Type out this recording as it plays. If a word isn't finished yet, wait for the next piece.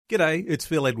G'day, it's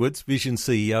Phil Edwards, Vision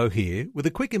CEO here, with a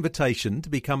quick invitation to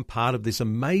become part of this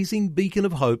amazing beacon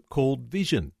of hope called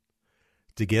Vision.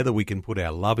 Together we can put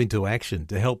our love into action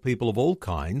to help people of all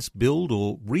kinds build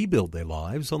or rebuild their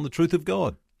lives on the truth of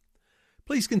God.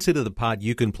 Please consider the part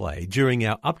you can play during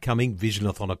our upcoming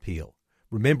Visionathon appeal,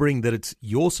 remembering that it's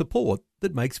your support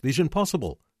that makes Vision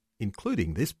possible,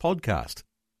 including this podcast.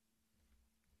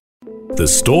 The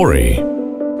story.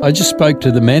 I just spoke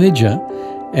to the manager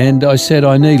and I said,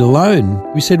 I need a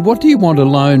loan. We said, what do you want a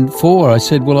loan for? I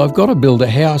said, well, I've got to build a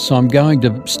house. I'm going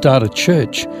to start a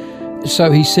church.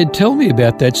 So he said, tell me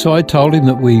about that. So I told him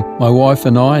that my wife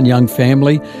and I and young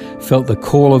family felt the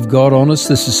call of God on us.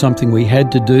 This is something we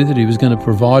had to do, that he was going to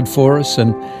provide for us.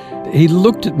 And he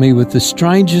looked at me with the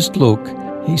strangest look.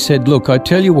 He said, look, I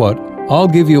tell you what, I'll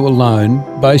give you a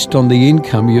loan based on the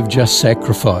income you've just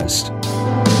sacrificed.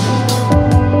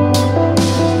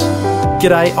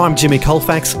 G'day, I'm Jimmy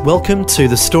Colfax. Welcome to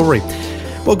The Story.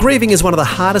 Well, grieving is one of the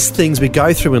hardest things we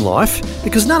go through in life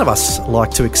because none of us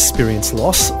like to experience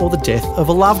loss or the death of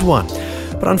a loved one.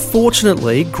 But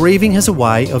unfortunately, grieving has a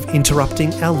way of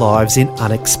interrupting our lives in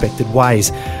unexpected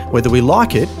ways, whether we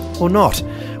like it or not.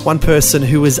 One person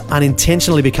who has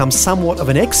unintentionally become somewhat of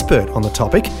an expert on the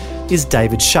topic is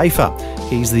David Schaeffer.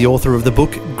 He's the author of the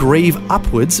book Grieve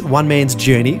Upwards, One Man's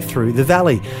Journey Through the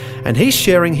Valley. And he's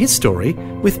sharing his story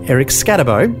with Eric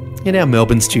Scatterbo in our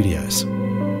Melbourne studios.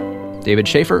 David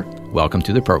Schaeffer, welcome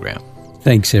to the program.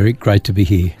 Thanks, Eric. Great to be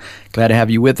here. Glad to have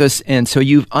you with us. And so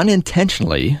you've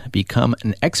unintentionally become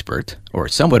an expert, or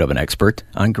somewhat of an expert,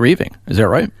 on grieving. Is that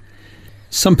right?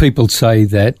 Some people say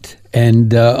that,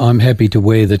 and I'm happy to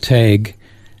wear the tag.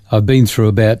 I've been through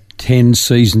about 10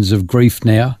 seasons of grief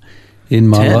now in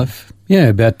my 10? life. Yeah,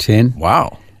 about 10.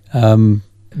 Wow.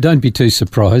 Don't be too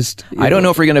surprised. I don't know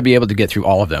if we're going to be able to get through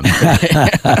all of them.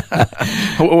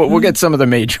 We'll get some of the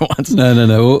major ones.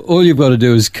 No. All you've got to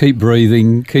do is keep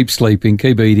breathing, keep sleeping,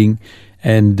 keep eating,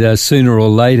 and sooner or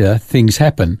later things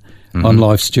happen on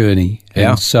life's journey. Yeah.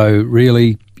 And so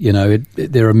really,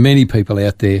 there are many people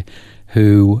out there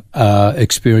who are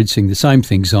experiencing the same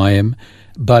things I am,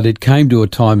 but it came to a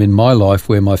time in my life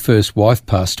where my first wife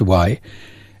passed away,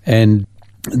 and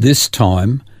this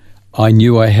time I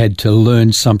knew I had to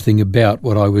learn something about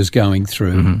what I was going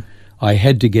through. I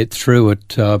had to get through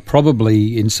it.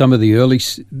 Probably in some of the early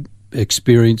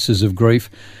experiences of grief,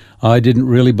 I didn't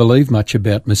really believe much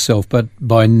about myself. But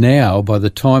by now, by the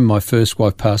time my first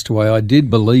wife passed away, I did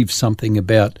believe something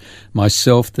about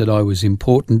myself, that I was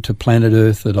important to planet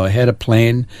Earth, that I had a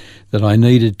plan that I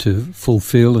needed to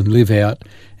fulfill and live out.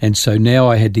 And so now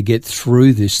I had to get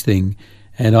through this thing.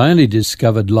 And I only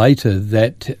discovered later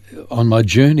that on my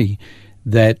journey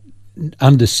that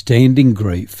understanding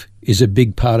grief is a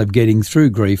big part of getting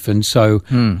through grief. And so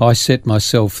I set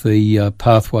myself the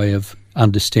pathway of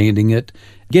understanding it,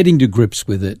 getting to grips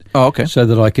with it, so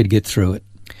that I could get through it.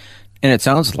 And it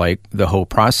sounds like the whole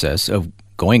process of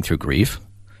going through grief,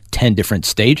 10 different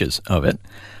stages of it,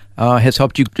 has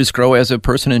helped you just grow as a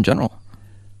person in general.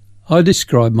 I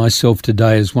describe myself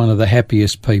today as one of the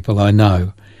happiest people I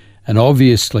know. And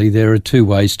obviously there are two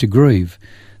ways to grieve.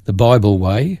 The Bible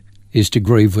way is to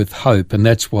grieve with hope, and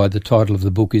that's why the title of the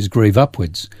book is Grieve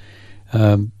Upwards.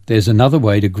 There's another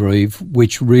way to grieve,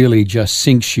 which really just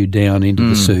sinks you down into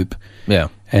the soup. Yeah.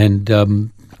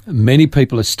 And many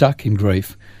people are stuck in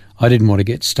grief. I didn't want to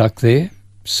get stuck there,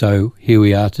 so here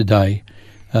we are today.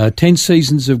 10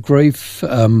 seasons of grief,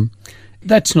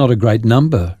 that's not a great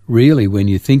number, really, when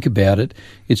you think about it.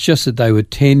 It's just that they were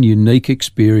 10 unique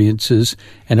experiences,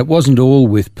 and it wasn't all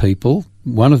with people.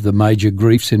 One of the major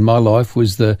griefs in my life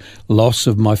was the loss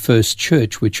of my first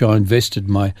church, which I invested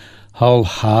my whole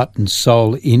heart and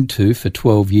soul into for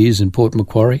 12 years in Port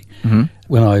Macquarie.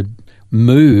 When I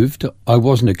moved, I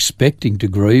wasn't expecting to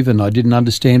grieve, and I didn't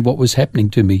understand what was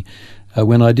happening to me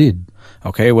when I did.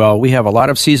 Okay, well, we have a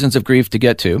lot of seasons of grief to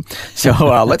get to. So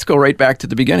let's go right back to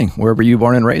the beginning. Where were you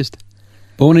born and raised?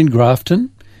 Born in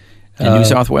Grafton. In New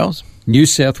South Wales? New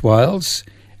South Wales.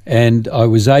 And I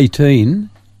was 18,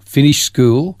 finished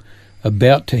school,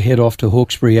 about to head off to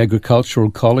Hawkesbury Agricultural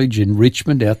College in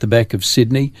Richmond, out the back of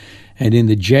Sydney. And in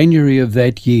the January of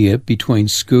that year, between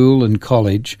school and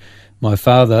college, my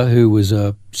father, who was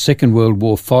a Second World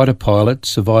War fighter pilot,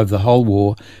 survived the whole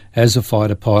war as a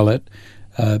fighter pilot,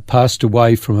 passed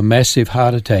away from a massive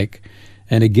heart attack.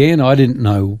 And again, I didn't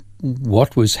know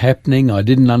what was happening. I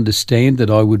didn't understand that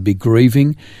I would be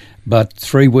grieving. But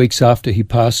 3 weeks after he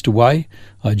passed away,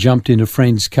 I jumped in a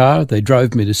friend's car. They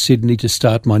drove me to Sydney to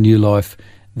start my new life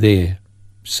there.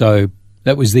 So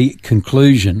that was the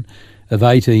conclusion of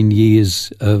 18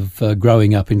 years of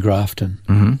growing up in Grafton.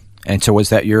 Mm-hmm. And so was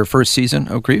that your first season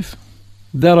of grief?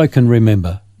 That I can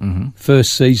remember. Mm-hmm.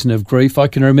 First season of grief. I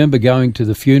can remember going to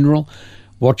the funeral,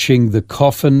 watching the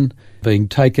coffin being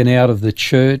taken out of the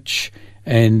church,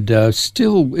 and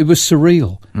still it was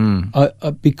surreal.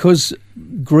 Because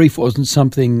grief wasn't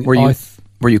something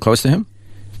Were you close to him?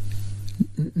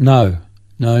 No,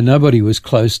 nobody was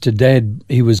close to Dad.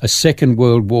 He was a Second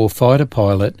World War fighter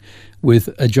pilot with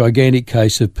a gigantic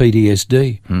case of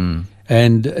PTSD.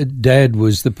 And Dad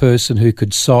was the person who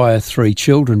could sire 3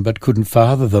 children but couldn't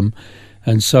father them.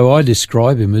 And so I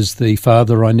describe him as the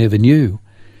father I never knew.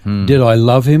 Did I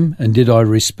love him and did I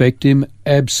respect him?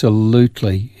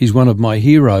 Absolutely. He's one of my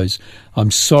heroes. I'm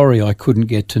sorry I couldn't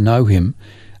get to know him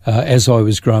as I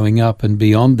was growing up, and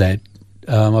beyond that,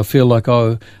 I feel like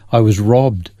I was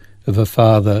robbed of a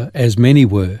father, as many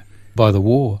were, by the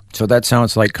war. So that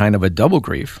sounds like kind of a double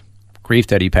grief. Grief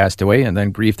that he passed away, and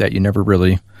then grief that you never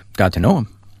really got to know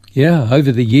him. Yeah,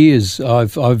 over the years,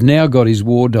 I've now got his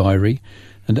war diary,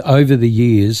 and over the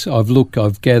years,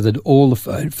 I've gathered all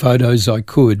the photos I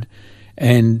could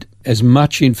and as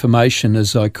much information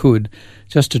as I could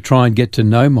just to try and get to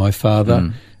know my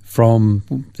father from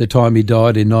the time he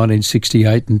died in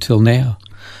 1968 until now.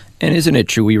 And isn't it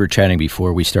true, we were chatting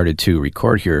before we started to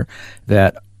record here,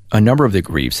 that a number of the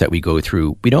griefs that we go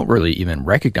through, we don't really even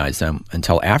recognize them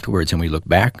until afterwards and we look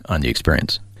back on the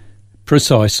experience?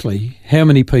 Precisely. How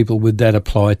many people would that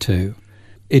apply to?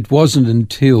 It wasn't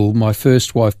until my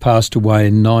first wife passed away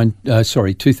in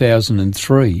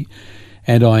 2003,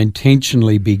 and I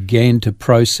intentionally began to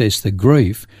process the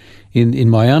grief. In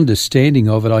my understanding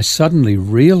of it, I suddenly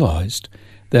realised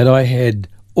that I had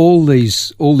all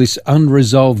this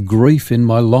unresolved grief in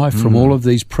my life from all of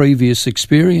these previous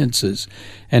experiences,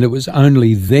 and it was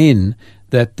only then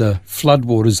that the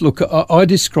floodwaters. Look, I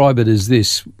describe it as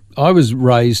this: I was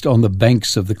raised on the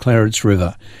banks of the Clarence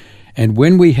River. And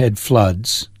when we had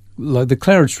floods, like the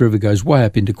Clarence River goes way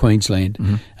up into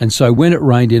Queensland, and so when it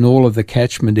rained in all of the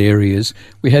catchment areas,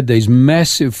 we had these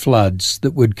massive floods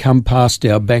that would come past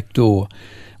our back door.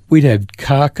 We'd have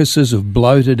carcasses of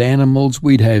bloated animals.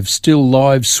 We'd have still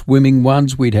live swimming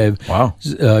ones. We'd have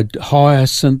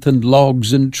hyacinth and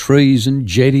logs and trees and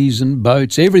jetties and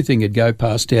boats. Everything would go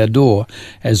past our door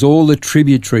as all the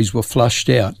tributaries were flushed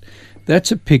out.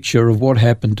 That's a picture of what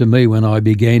happened to me when I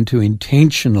began to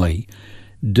intentionally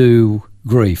do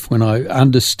grief, when I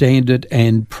understand it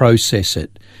and process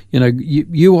it. You know,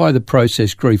 you either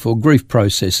process grief or grief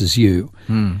processes you.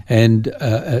 And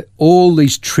all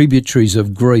these tributaries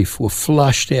of grief were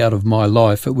flushed out of my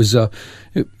life. It was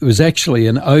actually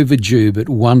an overdue but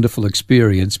wonderful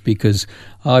experience, because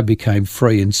I became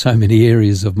free in so many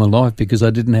areas of my life because I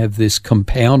didn't have this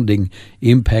compounding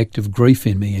impact of grief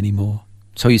in me anymore.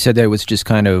 So you said that it was just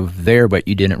kind of there, but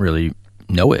you didn't really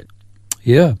know it.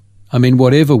 Yeah. I mean,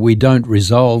 whatever we don't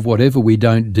resolve, whatever we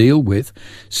don't deal with,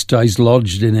 stays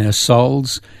lodged in our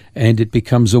souls, and it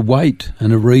becomes a weight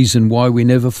and a reason why we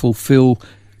never fulfill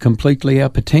completely our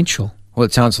potential. Well,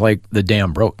 it sounds like the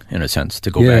dam broke, in a sense,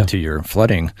 to go back to your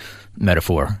flooding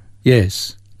metaphor.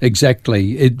 Yes,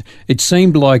 exactly. It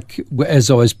seemed like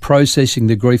as I was processing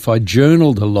the grief, I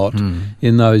journaled a lot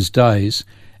in those days.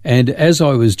 And as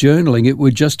I was journaling, it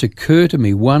would just occur to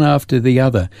me, one after the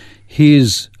other,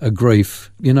 here's a grief,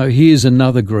 here's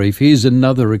another grief, here's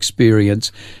another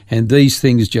experience, and these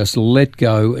things just let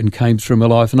go and came through my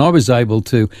life. And I was able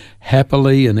to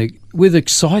happily and with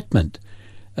excitement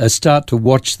start to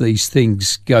watch these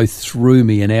things go through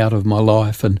me and out of my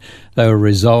life, and they were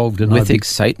resolved. And with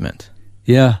excitement?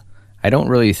 Yeah. I don't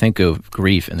really think of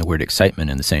grief and the word excitement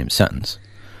in the same sentence.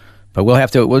 But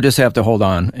we'll just have to hold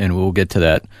on, and we'll get to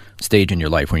that stage in your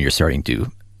life when you're starting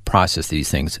to process these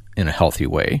things in a healthy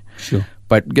way. Sure.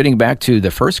 But getting back to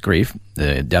the first grief,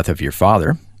 the death of your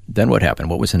father, then what happened?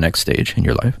 What was the next stage in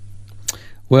your life?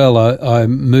 Well, I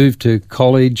moved to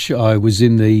college. I was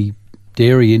in the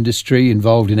dairy industry,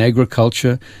 involved in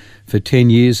agriculture for 10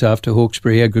 years after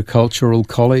Hawkesbury Agricultural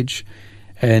College,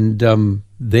 and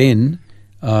then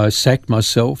I sacked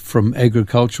myself from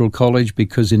agricultural college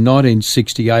because in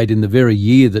 1968, in the very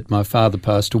year that my father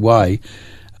passed away,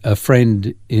 a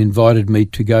friend invited me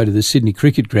to go to the Sydney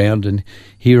cricket ground and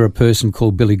hear a person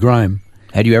called Billy Graham.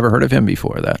 Had you ever heard of him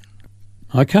before that?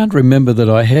 I can't remember that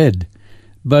I had.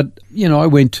 But, I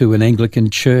went to an Anglican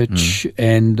church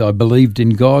and I believed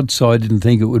in God, so I didn't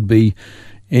think it would be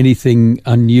anything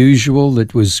unusual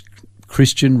that was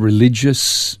Christian,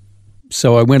 religious,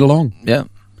 so I went along. Yeah.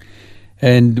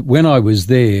 And when I was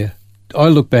there, I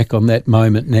look back on that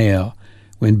moment now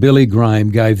when Billy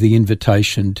Graham gave the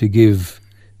invitation to give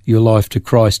your life to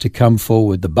Christ, to come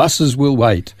forward. The buses will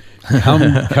wait.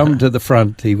 Come to the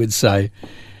front, he would say.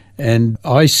 And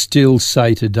I still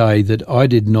say today that I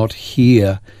did not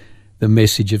hear the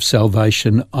message of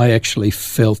salvation. I actually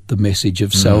felt the message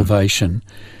of salvation.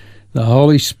 The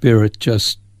Holy Spirit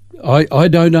just, I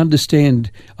don't understand.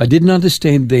 I didn't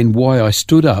understand then why I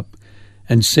stood up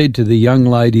and said to the young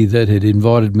lady that had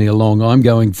invited me along, I'm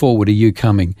going forward, are you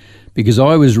coming? Because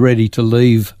I was ready to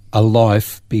leave a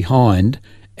life behind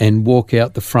and walk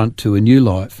out the front to a new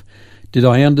life. Did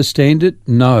I understand it?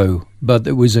 No, but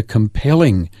it was a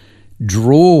compelling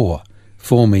draw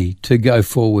for me to go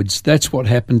forwards. That's what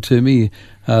happened to me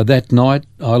that night.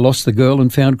 I lost the girl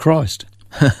and found Christ.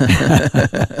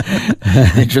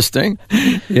 Interesting.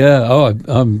 Yeah, I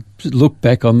look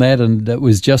back on that, and that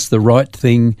was just the right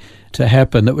thing to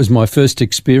happen. That was my first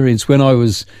experience when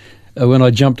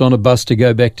I jumped on a bus to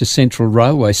go back to Central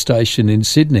Railway Station in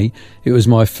Sydney. It was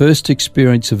my first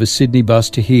experience of a Sydney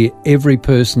bus to hear every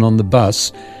person on the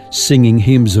bus singing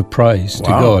hymns of praise to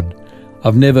God.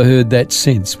 I've never heard that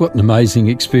since. What an amazing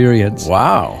experience.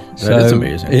 Wow, that is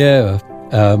amazing. Yeah,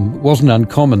 wasn't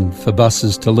uncommon for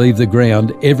buses to leave the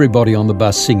ground, everybody on the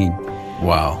bus singing.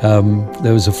 Wow.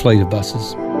 There was a fleet of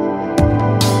buses.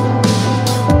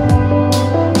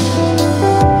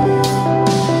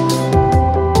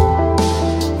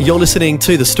 You're listening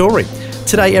to The Story.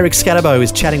 Today, Eric Scatterbo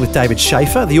is chatting with David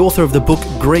Schaeffer, the author of the book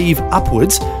Grieve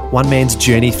Upwards, One Man's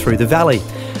Journey Through the Valley.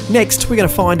 Next, we're going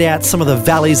to find out some of the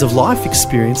valleys of life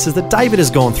experiences that David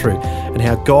has gone through and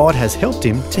how God has helped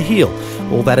him to heal.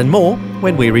 All that and more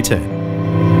when we return.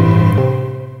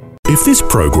 If this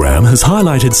program has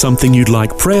highlighted something you'd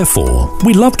like prayer for,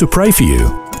 we'd love to pray for you.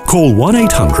 Call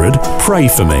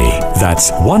 1-800-PRAY-FOR-ME.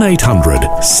 That's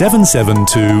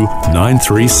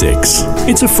 1-800-772-936.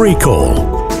 It's a free call.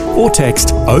 Or text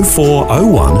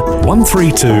 0401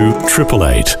 132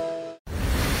 888.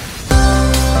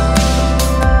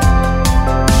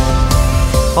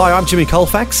 Hi, I'm Jimmy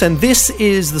Colfax, and this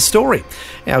is The Story.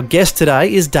 Our guest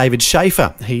today is David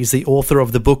Schaeffer. He's the author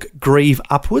of the book Grieve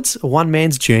Upwards, One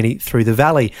Man's Journey Through the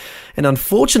Valley. And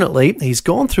unfortunately, he's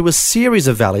gone through a series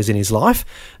of valleys in his life.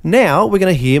 Now we're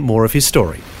going to hear more of his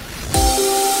story.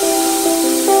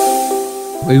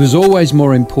 It was always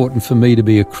more important for me to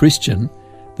be a Christian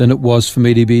than it was for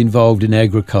me to be involved in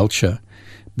agriculture.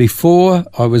 Before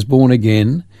I was born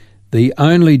again, the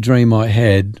only dream I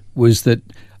had was that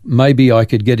maybe I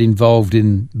could get involved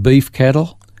in beef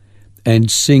cattle and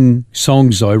sing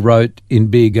songs I wrote in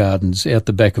beer gardens out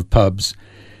the back of pubs.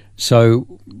 So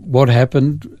what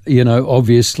happened?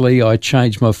 Obviously I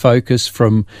changed my focus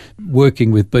from working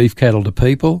with beef cattle to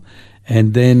people,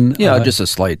 and then just a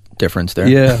slight difference there.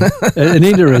 Yeah, and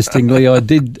interestingly, I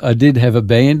did have a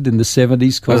band in the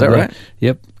 70s called Was that right?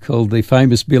 Called the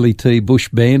famous Billy T. Bush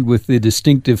Band with the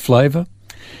distinctive flavour.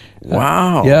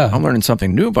 Wow. Yeah. I'm learning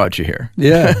something new about you here.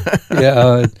 Yeah.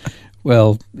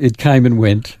 Well, it came and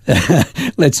went.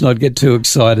 Let's not get too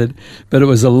excited. But it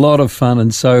was a lot of fun.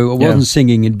 And so I wasn't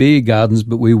singing in beer gardens,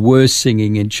 but we were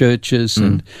singing in churches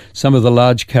and some of the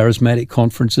large charismatic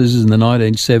conferences in the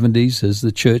 1970s as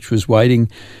the church was waiting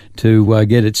to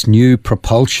get its new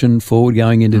propulsion forward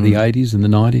going into the 80s and the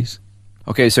 90s.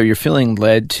 Okay, so you're feeling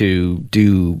led to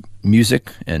do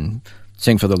music and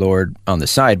sing for the Lord on the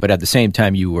side, but at the same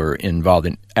time you were involved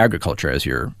in agriculture as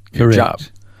your job.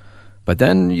 But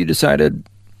then you decided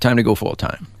time to go full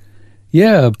time.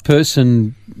 Yeah, a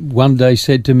person one day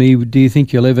said to me, do you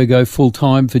think you'll ever go full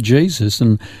time for Jesus?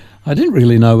 And I didn't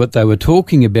really know what they were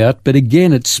talking about, but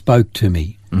again it spoke to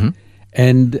me. Mm-hmm.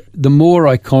 And the more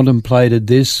I contemplated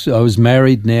this, I was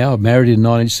married now. I married in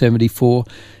 1974,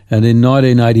 and in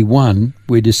 1981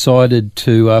 we decided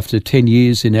to, after 10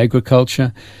 years in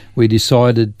agriculture, we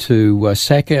decided to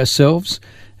sack ourselves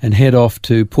and head off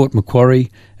to Port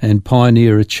Macquarie and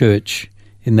pioneer a church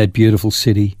in that beautiful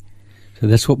city. So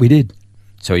that's what we did.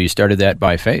 So you started that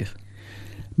by faith?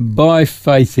 By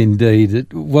faith,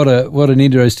 indeed. What an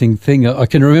interesting thing. I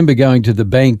can remember going to the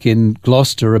bank in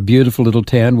Gloucester, a beautiful little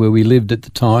town where we lived at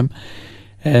the time,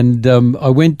 and I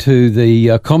went to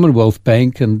the Commonwealth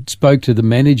Bank and spoke to the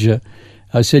manager.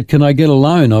 I said, can I get a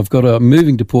loan? I'm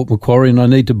moving to Port Macquarie and I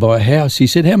need to buy a house. He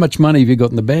said, how much money have you got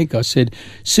in the bank? I said,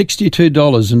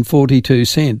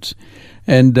 $62.42.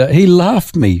 And he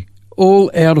laughed me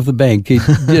all out of the bank. He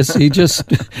just,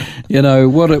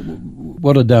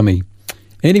 what a dummy.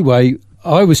 Anyway,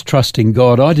 I was trusting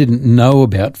God. I didn't know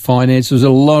about finance. There was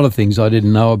a lot of things I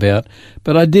didn't know about,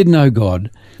 but I did know God.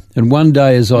 And one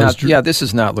day as I was... this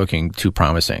is not looking too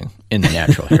promising in the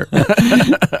natural here.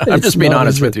 I'm just being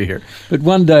honest with you here. But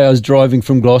one day I was driving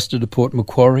from Gloucester to Port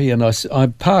Macquarie and I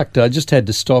parked. I just had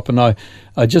to stop, and I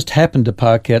just happened to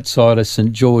park outside a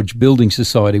St George Building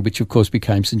Society, which of course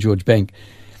became St George Bank.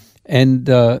 And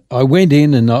I went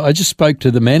in and I just spoke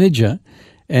to the manager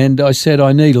and I said,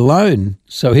 I need a loan.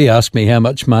 So he asked me how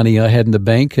much money I had in the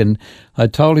bank, and I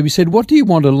told him. He said, what do you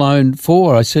want a loan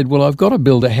for? I said, well, I've got to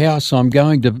build a house. I'm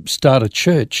going to start a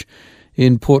church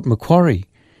in Port Macquarie.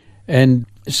 And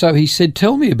so he said,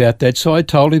 tell me about that. So I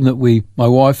told him that my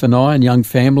wife and I and young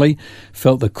family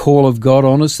felt the call of God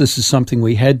on us. This is something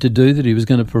we had to do, that he was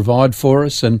going to provide for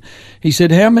us. And he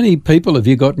said, how many people have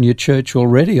you got in your church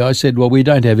already? I said, well, we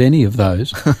don't have any of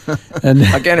those. And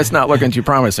Again, it's not looking too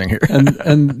promising here.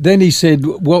 and then he said,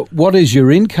 what is your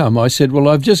income? I said, well,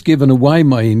 I've just given away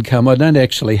my income. I don't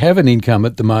actually have an income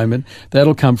at the moment.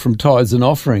 That'll come from tithes and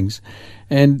offerings.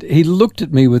 And he looked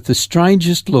at me with the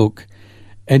strangest look.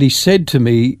 And he said to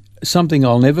me something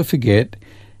I'll never forget.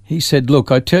 He said,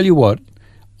 look, I tell you what,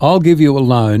 I'll give you a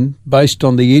loan based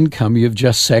on the income you've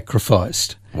just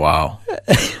sacrificed. Wow.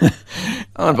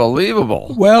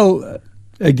 Unbelievable. Well,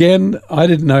 again, I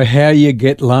didn't know how you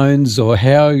get loans or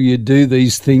how you do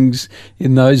these things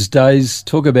in those days.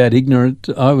 Talk about ignorant.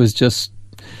 I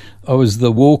was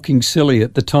the walking silly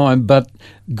at the time, but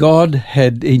God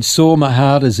he saw my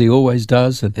heart, as he always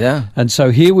does. And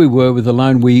so here we were with a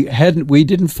loan. We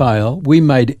didn't fail. We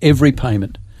made every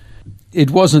payment.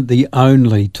 It wasn't the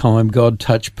only time God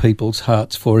touched people's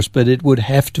hearts for us, but it would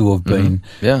have to have been,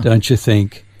 don't you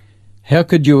think? How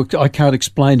could you? I can't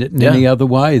explain it in any other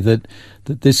way, that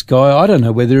this guy, I don't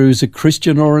know whether he was a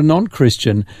Christian or a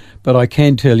non-Christian, but I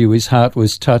can tell you his heart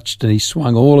was touched and he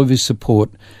swung all of his support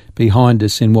behind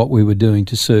us in what we were doing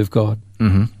to serve God.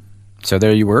 Mm-hmm. So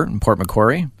there you were in Port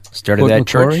Macquarie, started that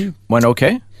church. Went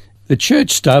okay? The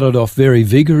church started off very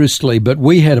vigorously, but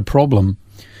we had a problem.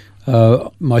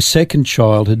 My second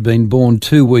child had been born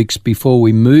 2 weeks before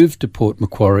we moved to Port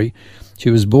Macquarie. She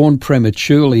was born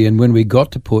prematurely, and when we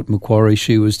got to Port Macquarie,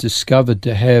 she was discovered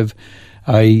to have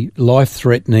a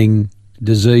life-threatening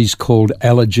disease called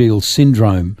Alagille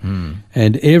syndrome.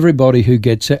 And everybody who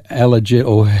gets Alagille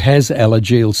or has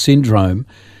Alagille syndrome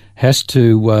has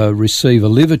to receive a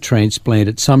liver transplant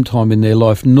at some time in their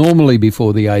life, normally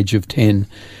before the age of 10.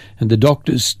 And the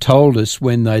doctors told us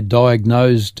when they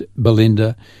diagnosed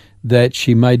Belinda that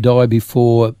she may die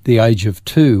before the age of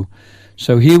 2.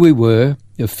 So here we were,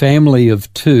 a family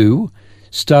of 2,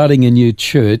 starting a new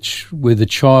church with a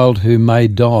child who may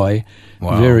die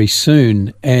very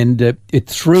soon. And it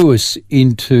threw us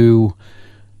into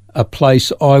a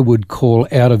place I would call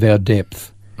out of our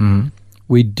depth.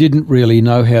 We didn't really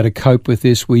know how to cope with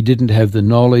this. We didn't have the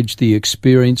knowledge, the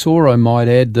experience, or I might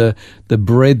add the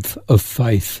breadth of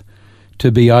faith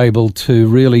to be able to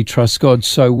really trust God.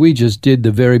 So we just did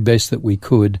the very best that we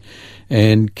could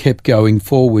and kept going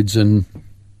forwards and,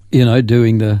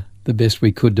 doing the best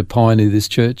we could to pioneer this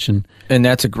church. And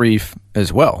that's a grief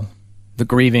as well. The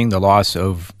grieving, the loss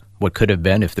of what could have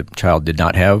been if the child did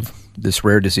not have this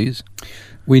rare disease.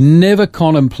 We never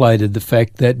contemplated the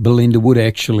fact that Belinda would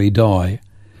actually die.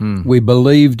 We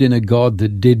believed in a God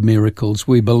that did miracles.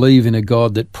 We believe in a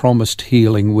God that promised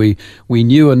healing. We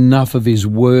knew enough of his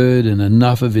word and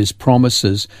enough of his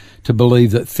promises to believe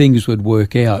that things would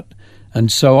work out.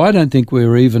 And so I don't think we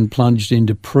were even plunged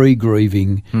into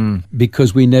pre-grieving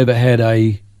because we never had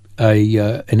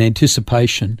an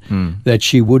anticipation that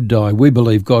she would die. We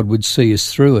believe God would see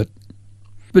us through it.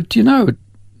 But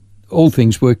all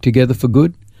things work together for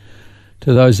good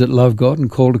to those that love God and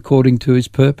called according to his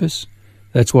purpose.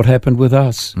 That's what happened with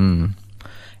us. And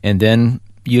then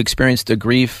you experienced a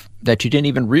grief that you didn't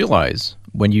even realize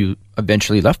when you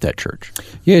eventually left that church.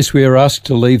 Yes, we were asked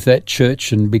to leave that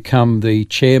church and become the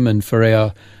chairman for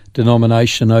our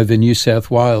denomination over New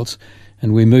South Wales,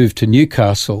 and we moved to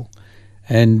Newcastle.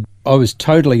 And I was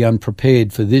totally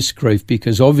unprepared for this grief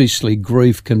because obviously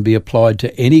grief can be applied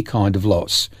to any kind of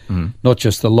loss, not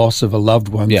just the loss of a loved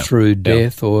one through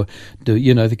death or,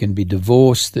 there can be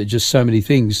divorce. There's just so many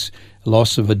things,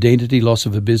 loss of identity, loss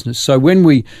of a business. So when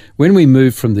we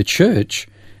moved from the church,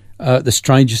 the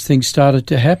strangest things started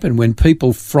to happen. When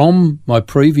people from my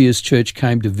previous church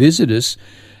came to visit us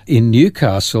in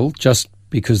Newcastle, just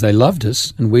because they loved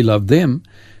us and we loved them,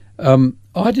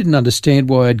 I didn't understand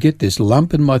why I'd get this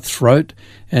lump in my throat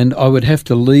and I would have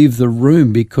to leave the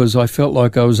room because I felt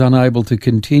like I was unable to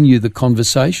continue the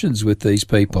conversations with these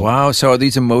people. Wow, so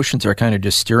these emotions are kind of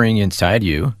just stirring inside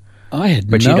you. I had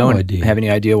but no idea. But you don't have any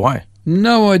idea why?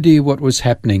 No idea what was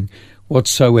happening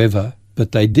whatsoever,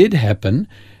 but they did happen.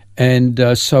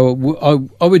 And so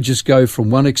I would just go from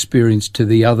one experience to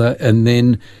the other and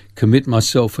then commit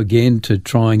myself again to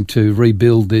trying to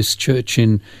rebuild this church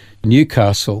in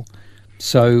Newcastle.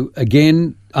 So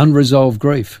again, unresolved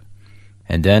grief.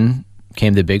 And then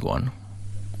came the big one.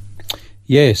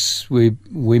 Yes, we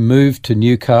moved to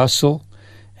Newcastle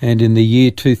And in the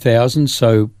year 2000,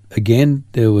 so again,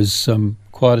 there was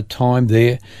quite a time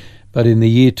there, but in the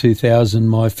year 2000,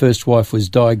 my first wife was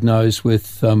diagnosed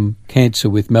with cancer,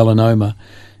 with melanoma.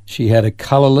 She had a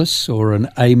colourless or an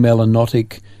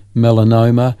amelanotic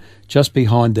melanoma just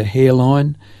behind the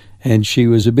hairline, and she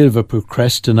was a bit of a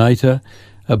procrastinator.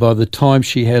 By the time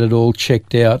she had it all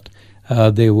checked out,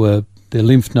 the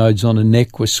lymph nodes on her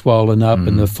neck were swollen up,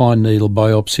 and the fine needle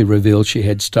biopsy revealed she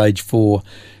had stage 4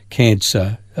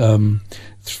 cancer.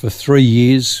 For 3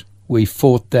 years, we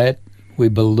fought that. We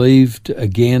believed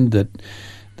again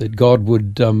that God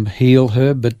would heal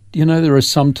her. But, there are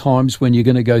some times when you're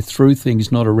going to go through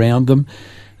things, not around them.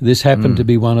 This happened to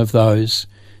be one of those.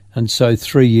 And so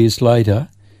 3 years later,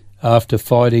 after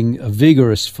fighting a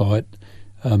vigorous fight,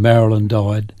 Marilyn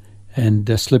died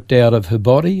and slipped out of her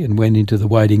body and went into the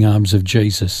waiting arms of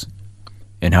Jesus.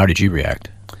 And how did you react?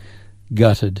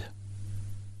 Gutted.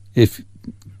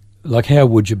 How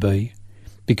would you be?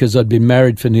 Because I'd been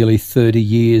married for nearly 30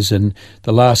 years, and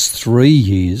the last 3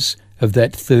 years of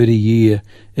that 30-year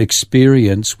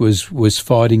experience was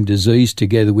fighting disease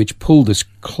together, which pulled us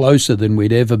closer than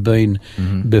we'd ever been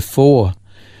before.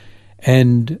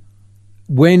 And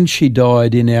when she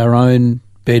died in our own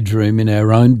bedroom, in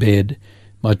our own bed,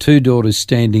 my 2 daughters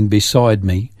standing beside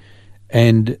me,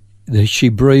 and she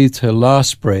breathed her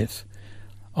last breath,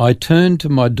 I turned to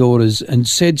my daughters and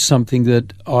said something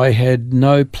that I had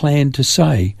no plan to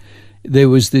say. There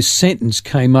was this sentence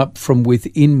came up from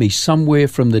within me, somewhere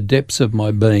from the depths of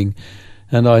my being,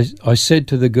 and I said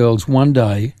to the girls, one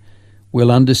day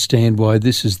we'll understand why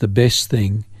this is the best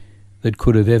thing that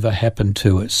could have ever happened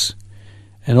to us.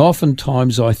 And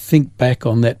oftentimes I think back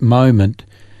on that moment,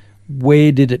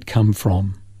 where did it come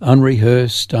from?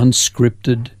 Unrehearsed,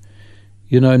 unscripted.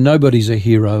 Nobody's a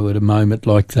hero at a moment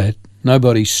like that.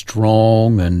 Nobody's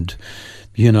strong and,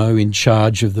 in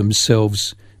charge of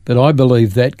themselves. But I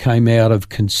believe that came out of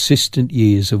consistent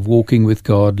years of walking with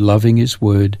God, loving His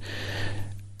Word,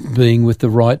 being with the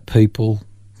right people,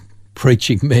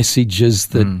 preaching messages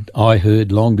that I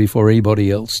heard long before anybody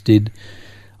else did.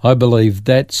 I believe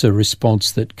that's a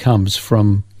response that comes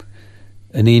from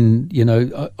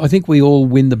I think we all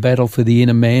win the battle for the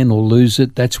inner man or lose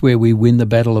it. That's where we win the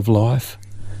battle of life.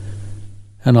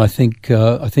 And I think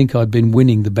I'd been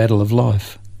winning the battle of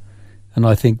life. And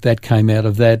I think that came out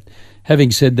of that.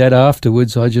 Having said that,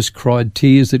 afterwards, I just cried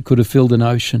tears that could have filled an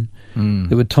ocean.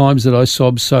 There were times that I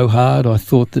sobbed so hard I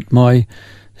thought that my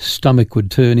stomach would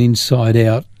turn inside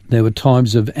out. There were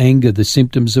times of anger, the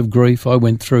symptoms of grief. I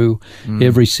went through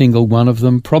every single one of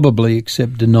them, probably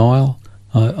except denial.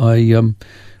 I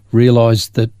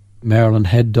realised that Marilyn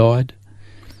had died.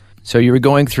 So you were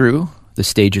going through the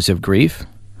stages of grief,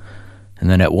 and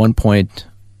then at one point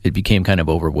it became kind of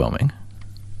overwhelming.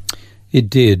 It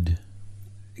did.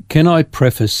 Can I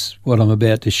preface what I'm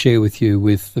about to share with you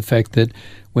with the fact that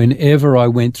whenever I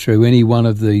went through any one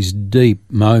of these deep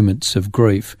moments of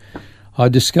grief, I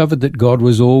discovered that God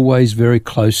was always very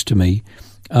close to me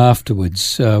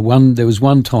afterwards. There was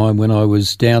one time when I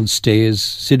was downstairs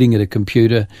sitting at a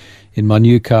computer in my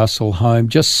Newcastle home,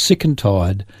 just sick and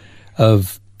tired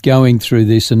of going through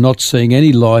this and not seeing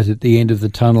any light at the end of the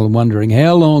tunnel and wondering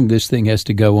how long this thing has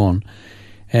to go on.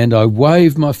 And I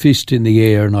waved my fist in the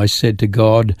air and I said to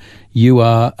God, "You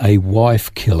are a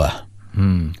wife killer."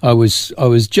 I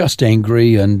was just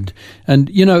angry, and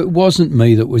it wasn't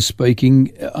me that was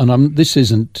speaking, and this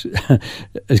isn't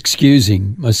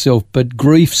excusing myself, but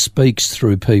grief speaks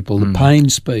through people. The pain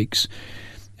speaks.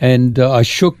 And I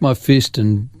shook my fist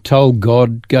and told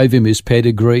God, gave Him His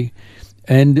pedigree,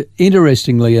 and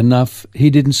interestingly enough, He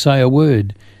didn't say a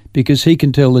word, because He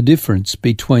can tell the difference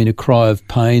between a cry of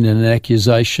pain and an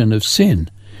accusation of sin.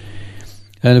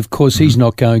 And of course, He's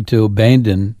not going to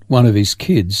abandon one of His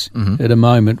kids at a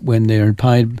moment when they're in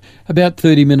pain. About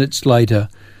 30 minutes later,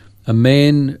 a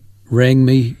man rang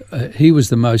me. He was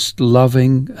the most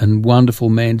loving and wonderful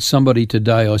man. Somebody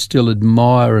today I still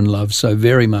admire and love so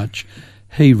very much.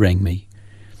 He rang me.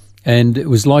 And it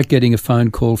was like getting a phone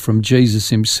call from Jesus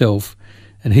Himself.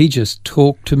 And He just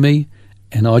talked to me,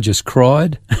 and I just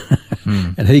cried.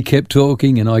 And He kept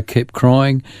talking, and I kept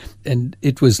crying. And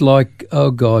it was like,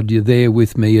 oh God, You're there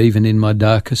with me even in my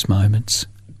darkest moments.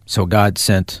 So God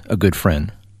sent a good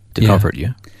friend to comfort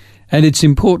you. And it's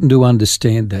important to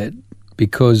understand that,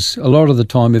 because a lot of the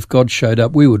time if God showed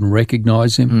up, we wouldn't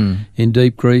recognise Him in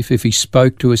deep grief. If He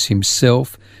spoke to us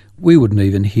Himself, we wouldn't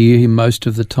even hear Him most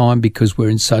of the time because we're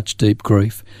in such deep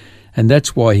grief. And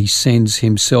that's why He sends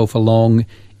Himself along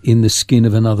in the skin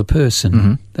of another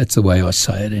person. That's the way I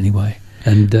say it anyway,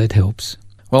 and it helps.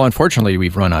 Well, unfortunately,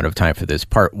 we've run out of time for this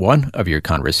part one of your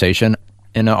conversation.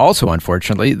 And also,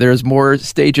 unfortunately, there's more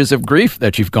stages of grief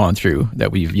that you've gone through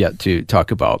that we've yet to talk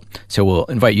about. So we'll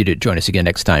invite you to join us again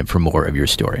next time for more of your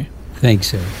story.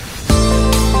 Thanks, Eric.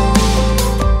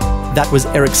 That was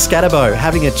Eric Scatterbo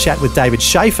having a chat with David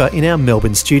Schaeffer in our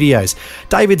Melbourne studios.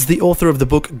 David's the author of the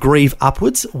book Grieve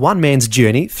Upwards, One Man's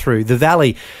Journey Through the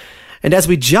Valley. And as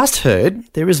we just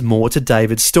heard, there is more to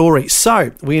David's story.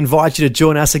 So we invite you to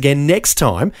join us again next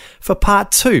time for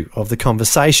part 2 of the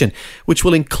conversation, which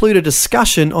will include a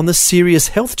discussion on the serious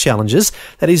health challenges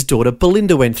that his daughter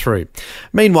Belinda went through.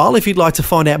 Meanwhile, if you'd like to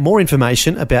find out more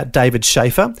information about David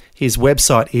Schaeffer, his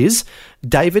website is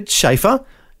David Schaeffer,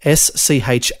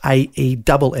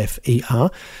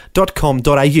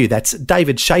 SCHAEFFER.com.au. That's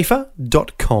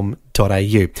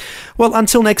davidschaeffer.com.au. Well,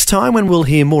 until next time when we'll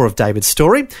hear more of David's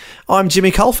story, I'm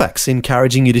Jimmy Colfax,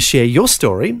 encouraging you to share your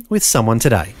story with someone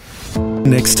today.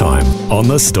 Next time on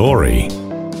The Story.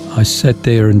 I sat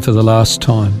there and for the last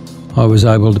time I was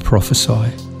able to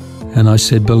prophesy. And I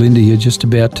said, Belinda, you're just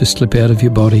about to slip out of your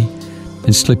body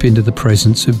and slip into the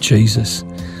presence of Jesus.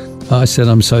 I said,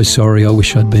 I'm so sorry, I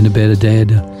wish I'd been a better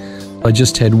dad. I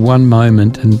just had one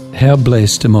moment, and how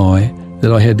blessed am I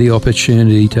that I had the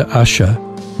opportunity to usher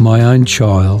my own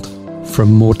child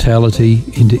from mortality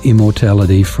into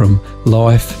immortality, from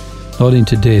life, not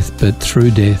into death, but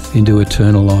through death into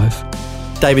eternal life.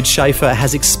 David Schaeffer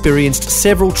has experienced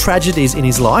several tragedies in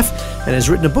his life and has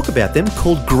written a book about them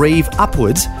called Grieve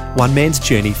Upwards, One Man's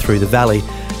Journey Through the Valley.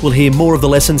 We'll hear more of the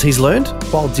lessons he's learned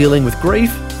while dealing with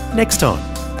grief next time.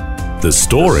 The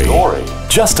Story.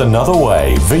 Just another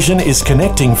way Vision is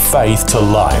connecting faith to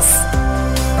life.